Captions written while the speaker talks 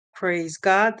Praise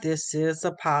God. This is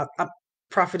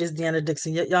Prophetess DEANNA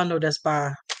DIXON. Y'all know that's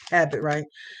by habit, right?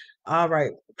 All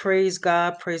right. Praise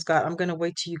God. Praise God. I'm going to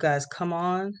wait till you guys come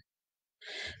on.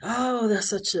 Oh, that's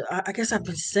such a, I guess I've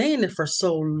been saying it for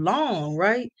so long,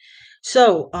 right?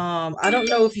 So, I don't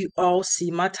know if you all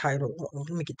see my title. Let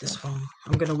me get this phone.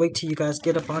 I'm going to wait till you guys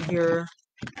get up on here.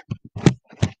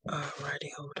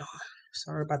 Alrighty, hold on.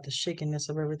 Sorry about the shakiness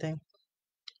of everything.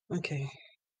 Okay.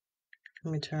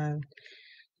 Let me turn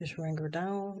this ringer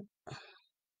down.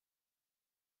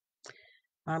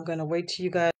 I'm going to wait till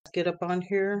you guys get up on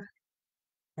here,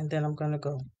 and then I'm going to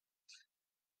go.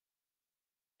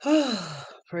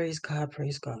 Praise God,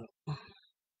 praise God.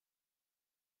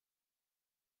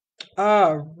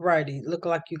 Alrighty, look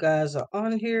like you guys are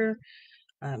on here.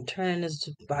 I'm turning this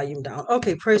volume down.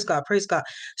 Okay, praise God, praise God.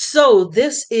 So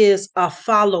this is a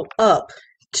follow-up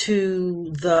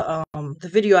to the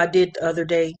video I did the other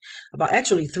day, about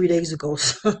actually 3 days ago.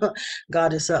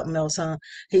 God is something else, huh?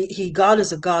 God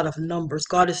is a God of numbers.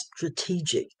 God is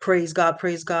strategic. Praise God,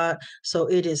 praise God. So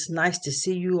it is nice to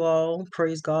see you all.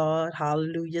 Praise God.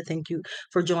 Hallelujah. Thank you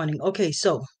for joining. Okay,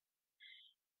 so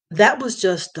that was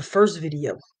just the first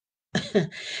video.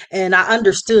 And I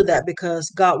understood that because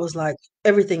God was like,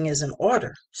 everything is in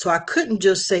order. So I couldn't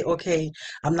just say, okay,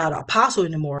 I'm not an apostle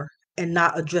anymore and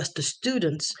not address the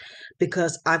students,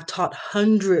 because I've taught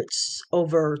hundreds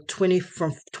over 20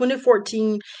 from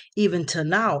 2014 even to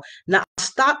now. Now I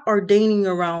stopped ordaining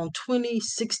around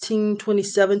 2016,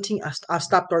 2017. I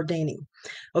stopped ordaining.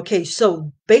 Okay,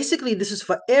 so basically this is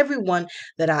for everyone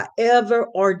that I ever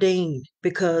ordained,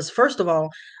 because first of all,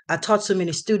 I taught so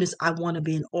many students, I want to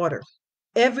be in order.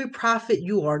 Every prophet,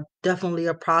 you are definitely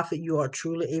a prophet. You are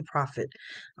truly a prophet.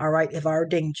 All right, if I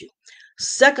ordained you.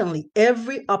 Secondly,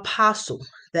 every apostle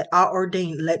that I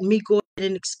ordained, let me go ahead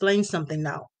and explain something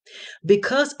now.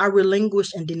 Because I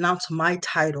relinquish and denounce my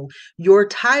title, your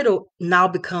title now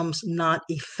becomes not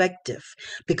effective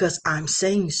because I'm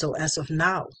saying so as of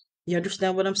now. You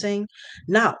understand what I'm saying?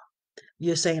 Now,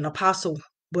 you're saying apostle,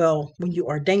 well, when you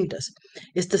ordained us.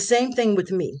 It's the same thing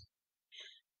with me.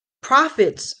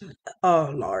 Prophets,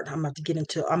 oh Lord, I'm about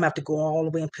to have to go all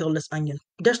the way and peel this onion.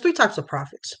 There's three types of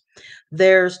prophets.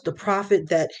 There's the prophet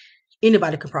that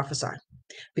anybody can prophesy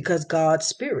because God's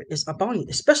spirit is upon you,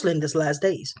 especially in this last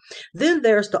days. Then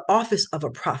there's the office of a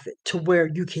prophet, to where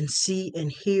you can see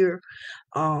and hear.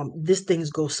 This things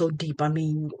go so deep. I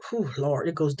mean, whew, Lord,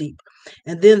 it goes deep.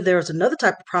 And then there's another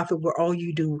type of prophet where all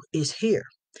you do is hear.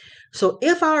 So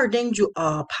if I ordained you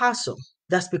an apostle,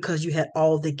 that's because you had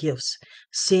all the gifts: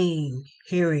 seeing,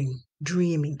 hearing,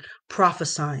 dreaming,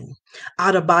 prophesying,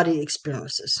 out of body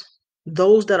experiences.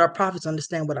 Those that are prophets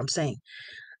understand what I'm saying.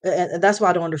 And that's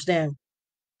why I don't understand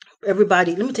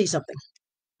everybody. Let me tell you something.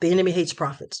 The enemy hates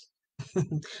prophets.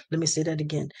 Let me say that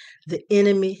again. The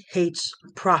enemy hates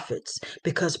prophets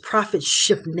because prophets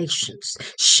shift nations,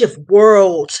 shift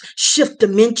worlds, shift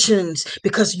dimensions,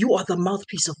 because you are the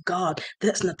mouthpiece of God.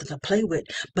 That's nothing to play with.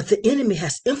 But the enemy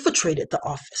has infiltrated the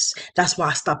office. That's why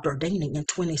I stopped ordaining in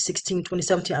 2016,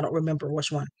 2017. I don't remember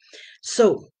which one.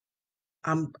 So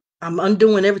I'm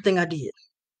undoing everything I did.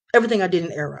 Everything I did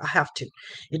in error, I have to.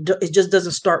 It just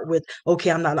doesn't start with,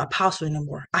 okay, I'm not an apostle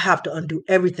anymore. I have to undo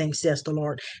everything, says the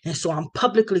Lord. And so I'm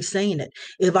publicly saying it.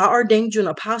 If I ordained you an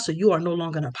apostle, you are no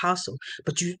longer an apostle,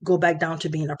 but you go back down to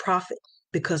being a prophet,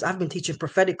 because I've been teaching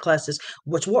prophetic classes,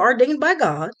 which were ordained by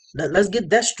God. Let's get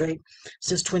that straight,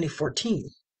 since 2014.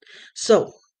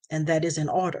 So, and that is in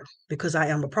order because I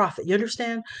am a prophet. You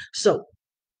understand? So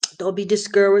don't be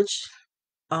discouraged.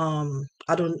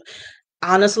 I don't,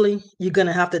 honestly, you're going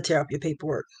to have to tear up your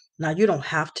paperwork. Now, you don't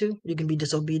have to. You can be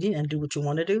disobedient and do what you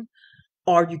want to do,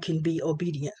 or you can be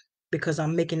obedient because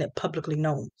I'm making it publicly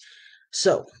known.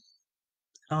 So,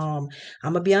 I'm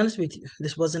going to be honest with you.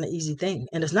 This wasn't an easy thing.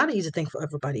 And it's not an easy thing for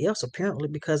everybody else, apparently,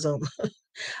 because I'm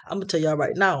going to tell y'all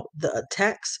right now, the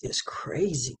attacks is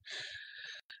crazy.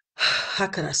 How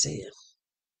can I say it?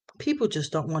 People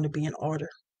just don't want to be in order.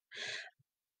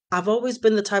 I've always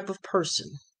been the type of person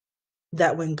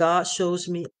that when God shows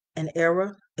me an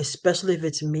error, especially if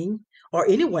it's me or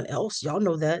anyone else, y'all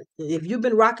know that. If you've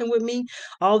been rocking with me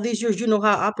all these years, you know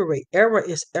how I operate. Error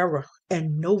is error,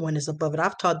 and no one is above it.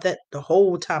 I've taught that the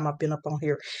whole time I've been up on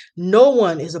here. No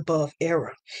one is above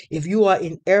error. If you are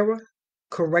in error,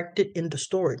 correct it in the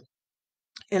story.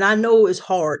 And I know it's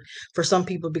hard for some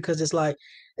people because it's like,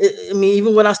 I mean,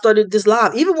 even when I started this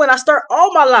live, even when I start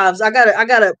all my lives, I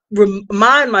gotta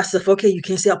remind myself, okay, you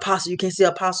can't say apostle, you can't say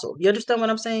apostle. You understand what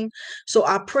I'm saying? So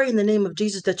I pray in the name of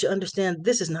Jesus that you understand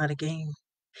this is not a game.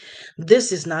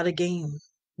 This is not a game,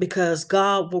 because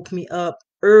God woke me up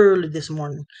early this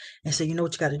morning and said, you know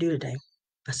what you got to do today?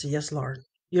 I said, yes, Lord.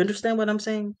 You understand what I'm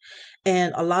saying?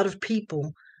 And a lot of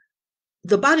people,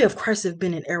 the body of Christ have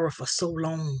been in error for so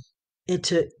long.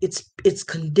 It's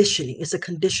conditioning. It's a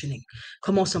conditioning.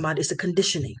 Come on, somebody. It's a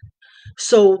conditioning.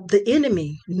 So the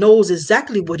enemy knows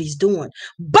exactly what he's doing.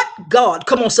 But God,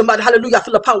 come on, somebody, hallelujah. I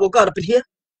feel the power of God up in here.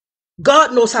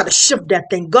 God knows how to shift that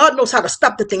thing. God knows how to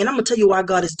stop the thing. And I'm going to tell you why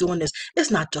God is doing this.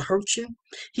 It's not to hurt you.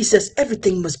 He says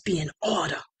everything must be in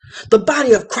order. The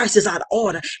body of Christ is out of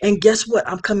order. And guess what?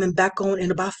 I'm coming back on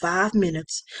in about 5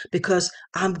 minutes because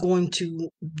I'm going to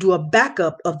do a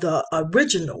backup of the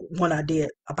original one I did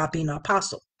about being an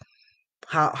apostle,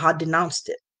 how I denounced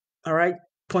it. All right.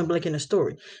 Point blank in the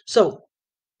story. So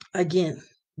again,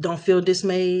 don't feel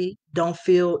dismayed, don't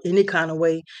feel any kind of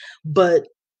way, but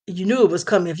you knew it was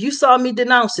coming. If you saw me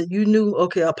denounce it, you knew,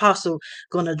 okay, apostle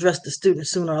gonna address the student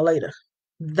sooner or later.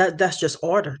 That's just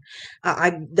order.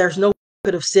 There's no way I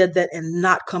could have said that and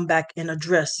not come back and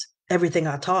address everything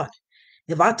I taught.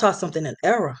 If I taught something in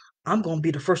error, I'm gonna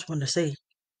be the first one to say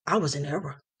I was in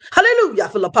error. Hallelujah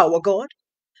for the power of God.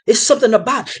 It's something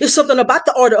about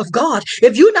the order of God.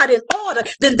 If you're not in order,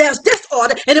 then there's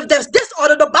disorder. And if there's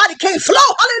disorder, the body can't flow.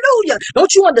 Hallelujah.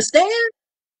 Don't you understand?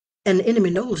 And the enemy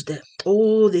knows that.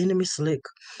 Oh, the enemy's slick.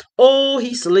 Oh,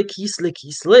 he's slick, he's slick,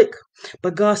 he's slick.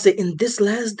 But God said, in this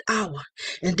last hour,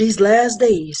 in these last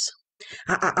days,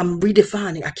 I'm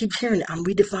redefining. I keep hearing it. I'm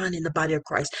redefining the body of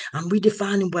Christ. I'm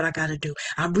redefining what I got to do.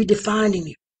 I'm redefining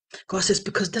it. God says,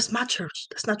 because that's my church.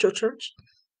 That's not your church.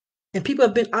 And people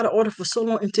have been out of order for so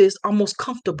long until it's almost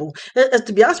comfortable. As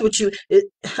to be honest with you,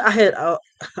 I had.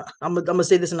 I'm gonna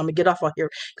say this and I'm gonna get off out here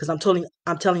because I'm telling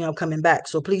you, I'm coming back.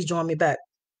 So please join me back.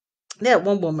 That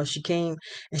one woman, she came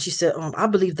and she said, I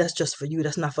believe that's just for you.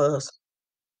 That's not for us.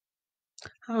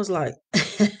 I was like,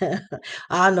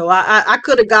 I know, I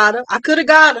could have got her. I could have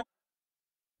got her.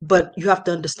 But you have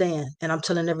to understand, and I'm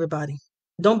telling everybody,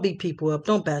 don't beat people up,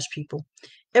 don't bash people.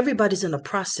 Everybody's in a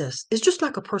process. It's just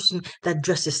like a person that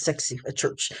dresses sexy at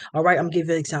church. All right, I'm gonna give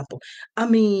you an example. I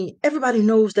mean, everybody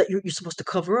knows that you're supposed to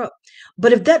cover up.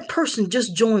 But if that person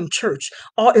just joined church,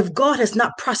 or if God has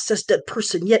not processed that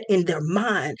person yet in their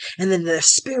mind and in their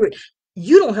spirit,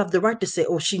 you don't have the right to say,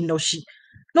 oh, she knows she.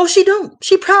 No, she don't.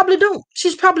 She probably don't.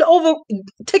 She's probably over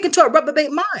taken to a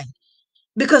reprobate mind.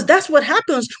 Because that's what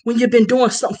happens when you've been doing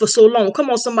something for so long. Come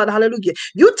on, somebody, hallelujah.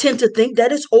 You tend to think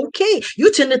that it's okay.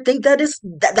 You tend to think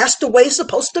that's the way it's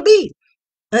supposed to be.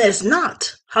 And it's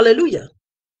not. Hallelujah.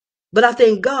 But I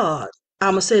thank God.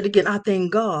 I'm going to say it again. I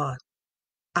thank God.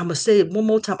 I'm going to say it one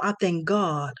more time. I thank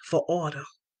God for order.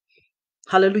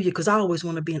 Hallelujah. Because I always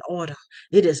want to be in order.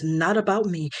 It is not about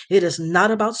me. It is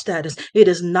not about status. It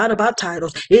is not about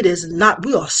titles. It is not.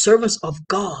 We are servants of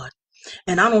God.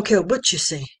 And I don't care what you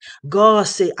say. God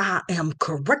said, I am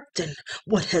correcting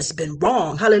what has been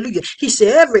wrong. Hallelujah. He said,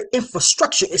 every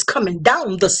infrastructure is coming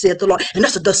down, thus said the Lord. And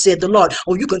that's what thus said the Lord.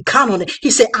 Oh, you can count on it. He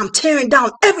said, I'm tearing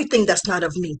down everything that's not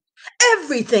of me.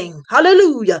 Everything.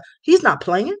 Hallelujah. He's not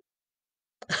playing.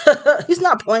 He's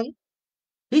not playing.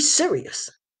 He's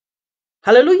serious.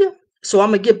 Hallelujah. So I'm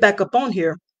going to get back up on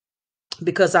here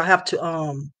because I have to,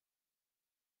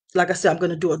 like I said, I'm going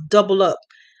to do a double up.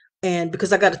 And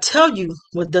because I got to tell you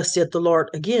what thus said the Lord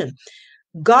again.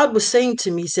 God was saying to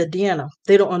me, he said, Deanna,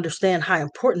 they don't understand how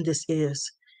important this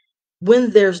is. When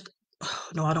there's,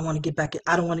 no, I don't want to get back.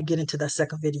 I don't want to get into that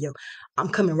second video. I'm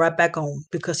coming right back on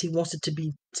because he wants it to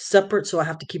be separate. So I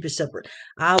have to keep it separate.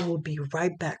 I will be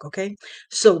right back. Okay.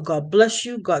 So God bless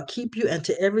you. God keep you. And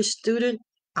to every student,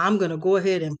 I'm going to go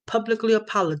ahead and publicly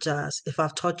apologize if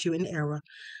I've taught you in error.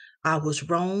 I was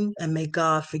wrong and may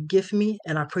God forgive me.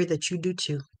 And I pray that you do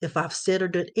too. If I've said or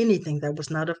done anything that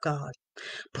was not of God.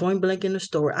 Point blank in the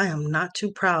story, I am not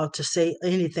too proud to say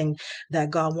anything that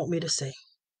God want me to say.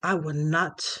 I would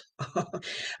not,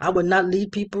 I would not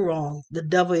lead people wrong. The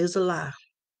devil is a lie.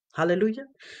 Hallelujah.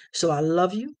 So I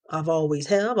love you. I've always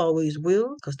have, always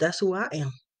will, because that's who I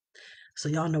am. So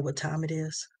y'all know what time it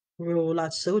is. Roll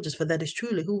out soldiers, for that is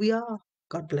truly who we are.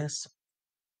 God bless.